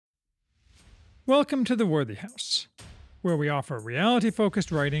Welcome to the Worthy House, where we offer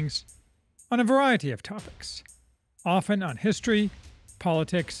reality-focused writings on a variety of topics, often on history,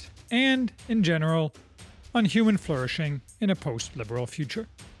 politics, and, in general, on human flourishing in a post-liberal future.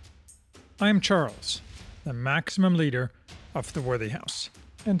 I am Charles, the maximum leader of the Worthy House,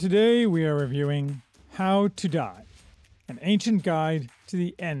 and today we are reviewing How to Die, an ancient guide to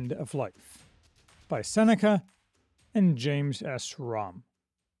the end of life, by Seneca and James Romm.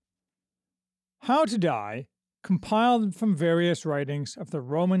 How to Die, compiled from various writings of the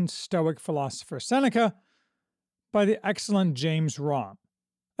Roman Stoic philosopher Seneca by the excellent James Romm,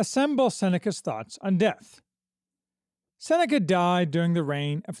 assemble Seneca's thoughts on death. Seneca died during the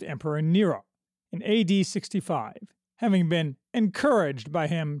reign of the Emperor Nero in AD 65, having been encouraged by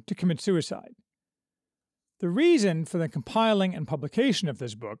him to commit suicide. The reason for the compiling and publication of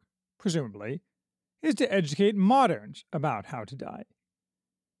this book, presumably, is to educate moderns about how to die.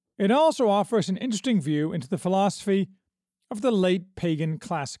 It also offers an interesting view into the philosophy of the late pagan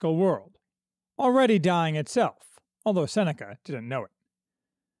classical world, already dying itself, although Seneca didn't know it.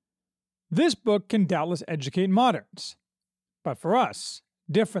 This book can doubtless educate moderns, but for us,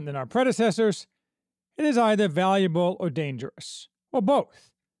 different than our predecessors, it is either valuable or dangerous, or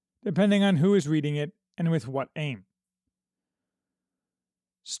both, depending on who is reading it and with what aim.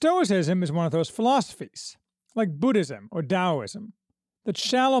 Stoicism is one of those philosophies, like Buddhism or Taoism, that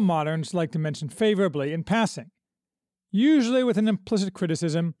shallow moderns like to mention favorably in passing, usually with an implicit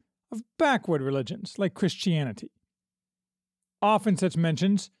criticism of backward religions like Christianity. Often such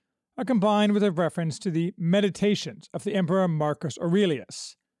mentions are combined with a reference to the meditations of the Emperor Marcus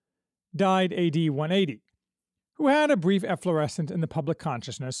Aurelius, died AD 180, who had a brief efflorescence in the public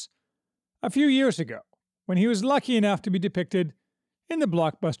consciousness a few years ago when he was lucky enough to be depicted in the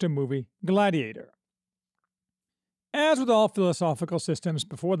blockbuster movie Gladiator. As with all philosophical systems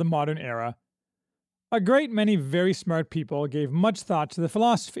before the modern era, a great many very smart people gave much thought to the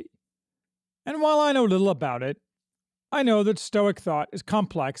philosophy. And while I know little about it, I know that Stoic thought is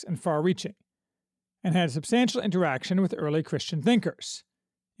complex and far-reaching, and had substantial interaction with early Christian thinkers,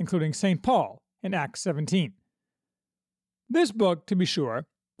 including St. Paul in Acts 17. This book, to be sure,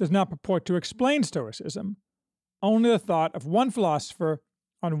 does not purport to explain Stoicism, only the thought of one philosopher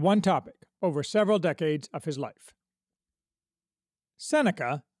on one topic over several decades of his life.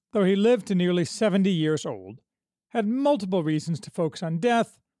 Seneca, though he lived to nearly 70 years old, had multiple reasons to focus on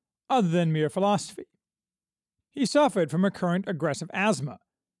death other than mere philosophy. He suffered from recurrent aggressive asthma,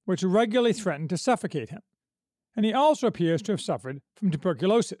 which regularly threatened to suffocate him, and he also appears to have suffered from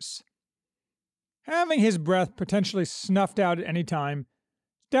tuberculosis. Having his breath potentially snuffed out at any time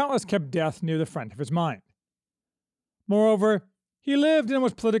doubtless kept death near the front of his mind. Moreover, he lived and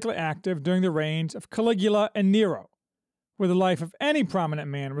was politically active during the reigns of Caligula and Nero, where the life of any prominent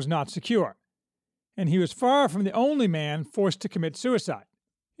man was not secure, and he was far from the only man forced to commit suicide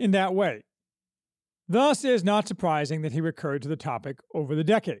in that way. Thus, it is not surprising that he recurred to the topic over the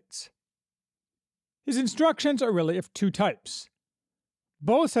decades. His instructions are really of two types.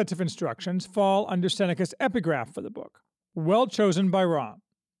 Both sets of instructions fall under Seneca's epigraph for the book, well chosen by Romm.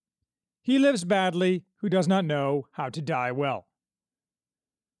 He lives badly who does not know how to die well.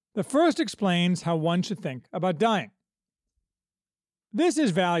 The first explains how one should think about dying. This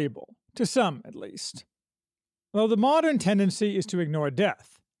is valuable, to some at least. Though the modern tendency is to ignore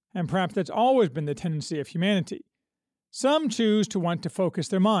death, and perhaps that's always been the tendency of humanity, some choose to want to focus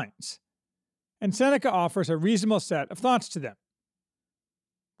their minds, and Seneca offers a reasonable set of thoughts to them.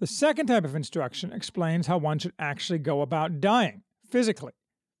 The second type of instruction explains how one should actually go about dying, physically.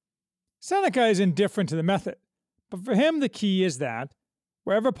 Seneca is indifferent to the method, but for him the key is that,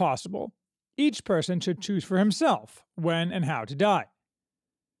 wherever possible, each person should choose for himself when and how to die.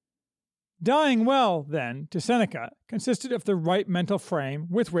 Dying well, then, to Seneca, consisted of the right mental frame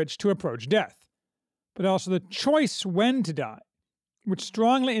with which to approach death, but also the choice when to die, which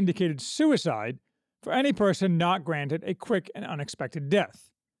strongly indicated suicide for any person not granted a quick and unexpected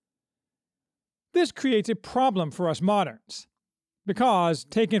death. This creates a problem for us moderns, because,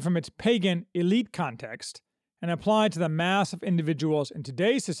 taken from its pagan elite context and applied to the mass of individuals in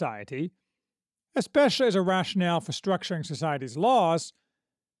today's society, especially as a rationale for structuring society's laws,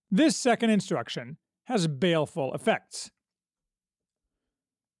 this second instruction has baleful effects.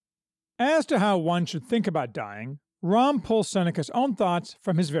 As to how one should think about dying, Romm pulls Seneca's own thoughts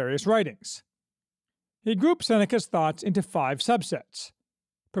from his various writings. He groups Seneca's thoughts into 5 subsets: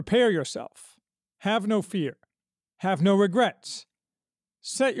 prepare yourself, have no fear, have no regrets,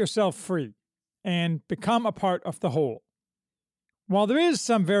 set yourself free, and become a part of the whole. While there is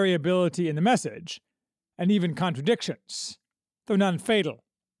some variability in the message, and even contradictions, though none fatal,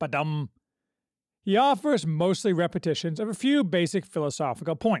 he offers mostly repetitions of a few basic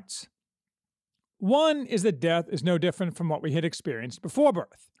philosophical points. One is that death is no different from what we had experienced before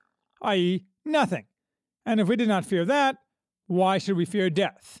birth, i.e., nothing, and if we did not fear that, why should we fear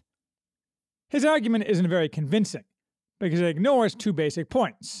death? His argument isn't very convincing, because it ignores two basic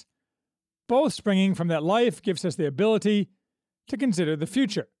points, both springing from that life gives us the ability to consider the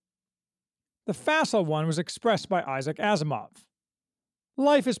future. The facile one was expressed by Isaac Asimov.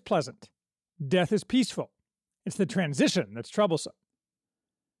 Life is pleasant. Death is peaceful. It's the transition that's troublesome.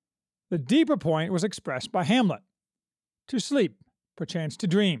 The deeper point was expressed by Hamlet. To sleep, perchance to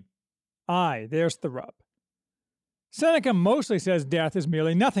dream. Aye, there's the rub. Seneca mostly says death is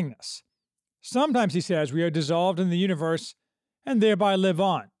merely nothingness. Sometimes he says we are dissolved in the universe and thereby live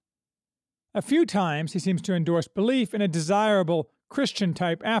on. A few times he seems to endorse belief in a desirable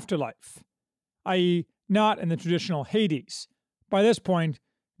Christian-type afterlife, i.e., not in the traditional Hades. By this point,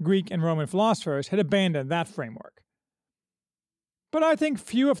 Greek and Roman philosophers had abandoned that framework. But I think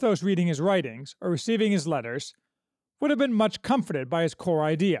few of those reading his writings or receiving his letters would have been much comforted by his core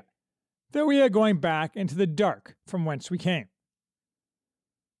idea, that we are going back into the dark from whence we came.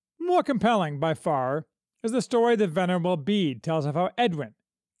 More compelling, by far, is the story that Venerable Bede tells of how Edwin,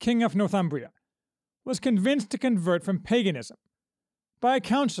 king of Northumbria, was convinced to convert from paganism by a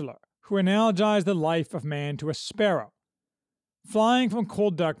counselor who analogized the life of man to a sparrow, flying from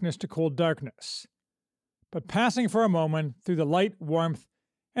cold darkness to cold darkness, but passing for a moment through the light, warmth,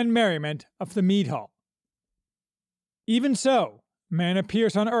 and merriment of the mead hall. Even so, man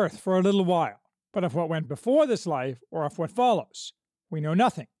appears on earth for a little while, but of what went before this life or of what follows, we know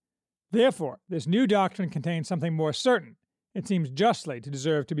nothing. Therefore, this new doctrine contains something more certain, it seems justly to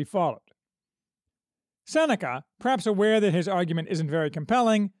deserve to be followed. Seneca, perhaps aware that his argument isn't very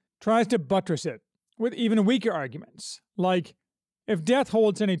compelling, tries to buttress it with even weaker arguments, like, if death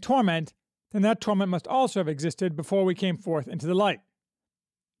holds any torment, then that torment must also have existed before we came forth into the light.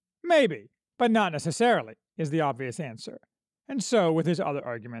 Maybe, but not necessarily, is the obvious answer, and so with his other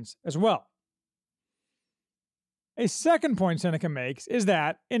arguments as well. A second point Seneca makes is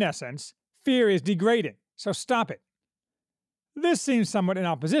that, in essence, fear is degrading, so stop it. This seems somewhat in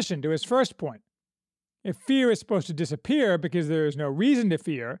opposition to his first point. If fear is supposed to disappear because there is no reason to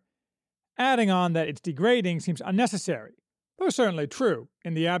fear, adding on that it's degrading seems unnecessary, though certainly true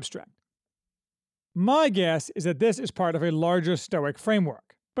in the abstract. My guess is that this is part of a larger Stoic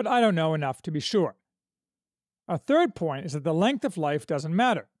framework, but I don't know enough to be sure. A third point is that the length of life doesn't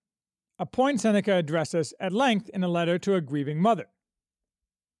matter, a point Seneca addresses at length in a letter to a grieving mother,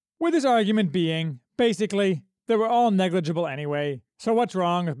 with his argument being, basically, that we're all negligible anyway, so what's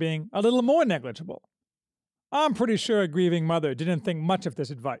wrong with being a little more negligible? I'm pretty sure a grieving mother didn't think much of this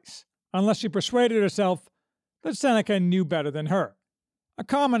advice, unless she persuaded herself that Seneca knew better than her, a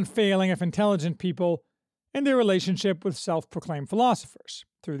common failing of intelligent people in their relationship with self-proclaimed philosophers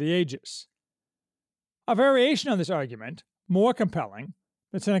through the ages. A variation on this argument, more compelling,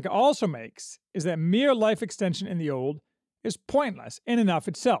 that Seneca also makes is that mere life extension in the old is pointless in and of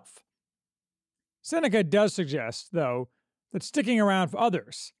itself. Seneca does suggest, though, that sticking around for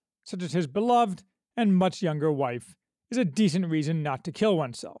others, such as his beloved and much younger wife, is a decent reason not to kill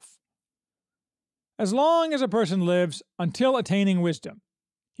oneself. As long as a person lives until attaining wisdom,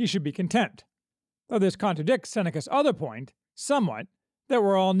 he should be content, though this contradicts Seneca's other point, somewhat, that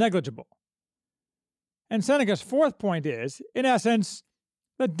we're all negligible. And Seneca's fourth point is, in essence,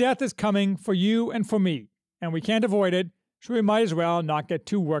 that death is coming for you and for me, and we can't avoid it, so we might as well not get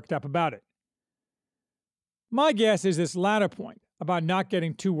too worked up about it. My guess is this latter point, about not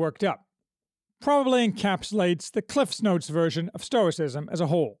getting too worked up, probably encapsulates the Cliff's Notes version of Stoicism as a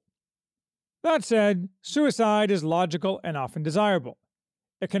whole. That said, suicide is logical and often desirable.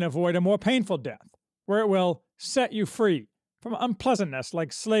 It can avoid a more painful death, where it will set you free from unpleasantness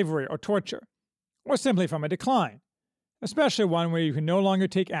like slavery or torture, or simply from a decline, especially one where you can no longer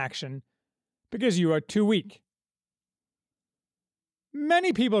take action because you are too weak.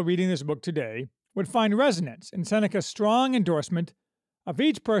 Many people reading this book today would find resonance in Seneca's strong endorsement of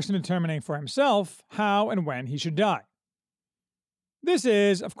each person determining for himself how and when he should die. This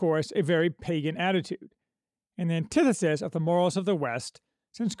is, of course, a very pagan attitude, and the antithesis of the morals of the West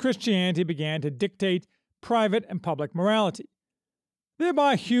since Christianity began to dictate private and public morality,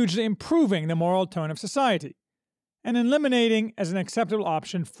 thereby hugely improving the moral tone of society, and eliminating as an acceptable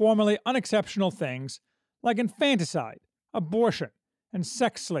option formerly unexceptional things like infanticide, abortion, and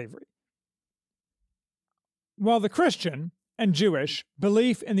sex slavery. While the Christian and Jewish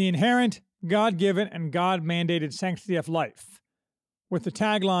belief in the inherent, God-given, and God-mandated sanctity of life, with the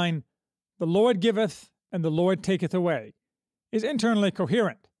tagline, "The Lord giveth and the Lord taketh away," is internally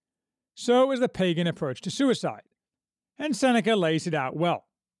coherent, so is the pagan approach to suicide, and Seneca lays it out well.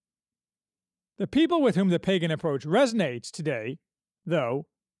 The people with whom the pagan approach resonates today, though,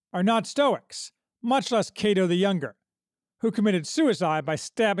 are not Stoics, much less Cato the Younger, who committed suicide by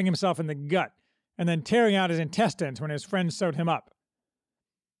stabbing himself in the gut and then tearing out his intestines when his friends sewed him up.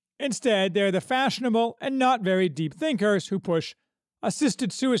 Instead, they're the fashionable and not very deep thinkers who push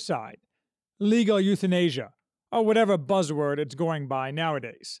assisted suicide, legal euthanasia, or whatever buzzword it's going by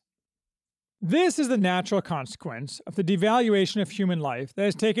nowadays. This is the natural consequence of the devaluation of human life that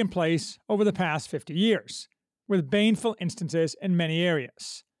has taken place over the past 50 years, with baneful instances in many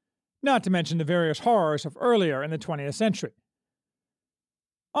areas, not to mention the various horrors of earlier in the 20th century.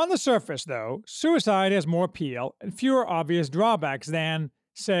 On the surface, though, suicide has more appeal and fewer obvious drawbacks than,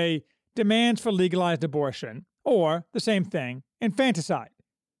 say, demands for legalized abortion, or, the same thing, infanticide.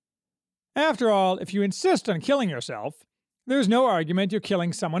 After all, if you insist on killing yourself, there's no argument you're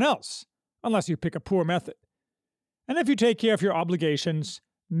killing someone else, unless you pick a poor method. And if you take care of your obligations,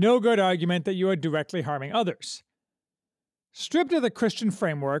 no good argument that you are directly harming others. Stripped of the Christian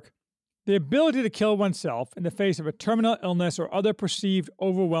framework, the ability to kill oneself in the face of a terminal illness or other perceived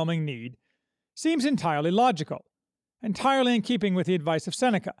overwhelming need seems entirely logical, entirely in keeping with the advice of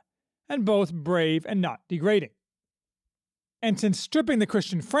Seneca, and both brave and not degrading. And since stripping the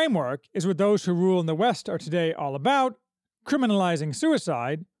Christian framework is what those who rule in the West are today all about, criminalizing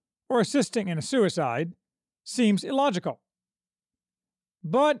suicide, or assisting in a suicide, seems illogical.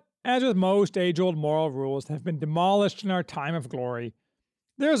 But, as with most age-old moral rules that have been demolished in our time of glory,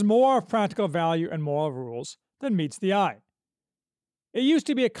 there is more of practical value in moral rules than meets the eye. It used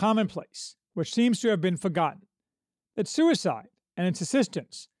to be a commonplace, which seems to have been forgotten, that suicide and its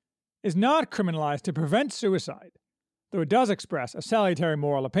assistance is not criminalized to prevent suicide, though it does express a salutary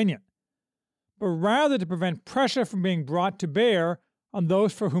moral opinion, but rather to prevent pressure from being brought to bear on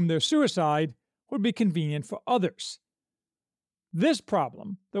those for whom their suicide would be convenient for others. This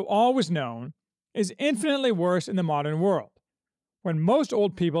problem, though always known, is infinitely worse in the modern world, when most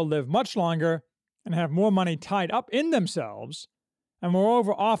old people live much longer and have more money tied up in themselves, and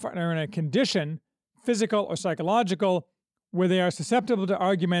moreover often are in a condition, physical or psychological, where they are susceptible to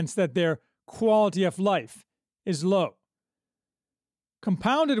arguments that their quality of life is low.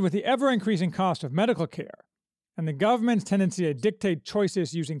 Compounded with the ever-increasing cost of medical care, and the government's tendency to dictate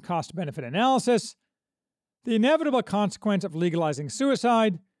choices using cost-benefit analysis, the inevitable consequence of legalizing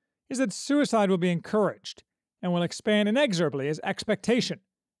suicide is that suicide will be encouraged and will expand inexorably as expectation,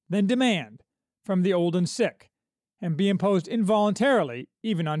 then demand, from the old and sick, and be imposed involuntarily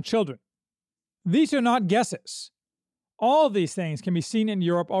even on children. These are not guesses. All of these things can be seen in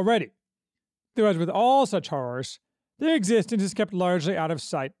Europe already, though as with all such horrors, their existence is kept largely out of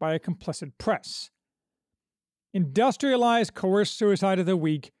sight by a complicit press. Industrialized coerced suicide of the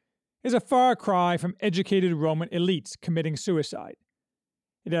weak is a far cry from educated Roman elites committing suicide.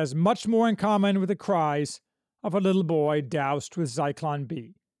 It has much more in common with the cries of a little boy doused with Zyklon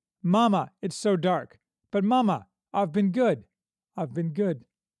B. "Mama, it's so dark. But Mama, I've been good. I've been good."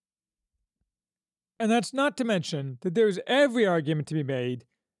 And that's not to mention that there is every argument to be made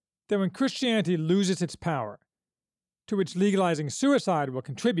that when Christianity loses its power, to which legalizing suicide will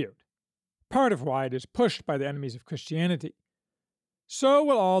contribute, part of why it is pushed by the enemies of Christianity, so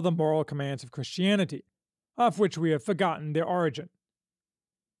will all the moral commands of Christianity, of which we have forgotten their origin.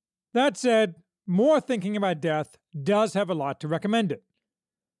 That said, more thinking about death does have a lot to recommend it.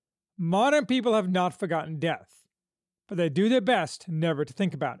 Modern people have not forgotten death, but they do their best never to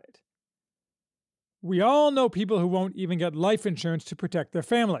think about it. We all know people who won't even get life insurance to protect their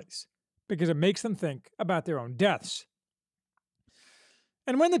families, because it makes them think about their own deaths.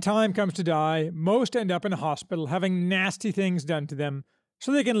 And when the time comes to die, most end up in a hospital having nasty things done to them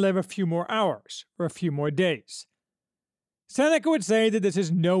so they can live a few more hours or a few more days. Seneca would say that this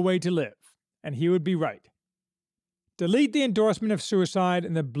is no way to live, and he would be right. Delete the endorsement of suicide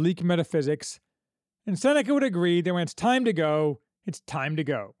and the bleak metaphysics, and Seneca would agree that when it's time to go, it's time to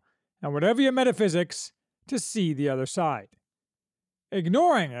go, and whatever your metaphysics, to see the other side.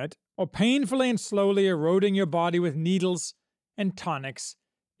 Ignoring it, or painfully and slowly eroding your body with needles and tonics,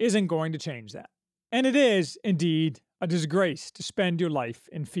 isn't going to change that. And it is, indeed, a disgrace to spend your life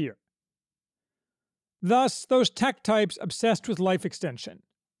in fear. Thus, those tech types obsessed with life extension,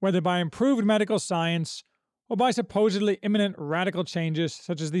 whether by improved medical science or by supposedly imminent radical changes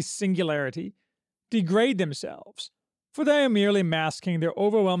such as the singularity, degrade themselves, for they are merely masking their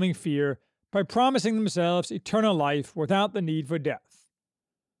overwhelming fear by promising themselves eternal life without the need for death.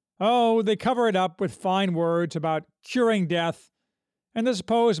 Oh, they cover it up with fine words about curing death and the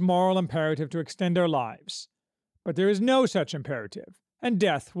supposed moral imperative to extend our lives. But there is no such imperative, and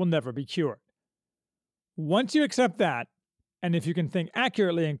death will never be cured. Once you accept that, and if you can think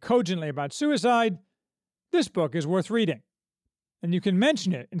accurately and cogently about suicide, this book is worth reading, and you can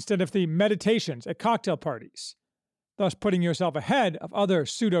mention it instead of the meditations at cocktail parties, thus putting yourself ahead of other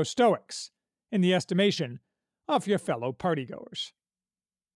pseudo-Stoics in the estimation of your fellow partygoers.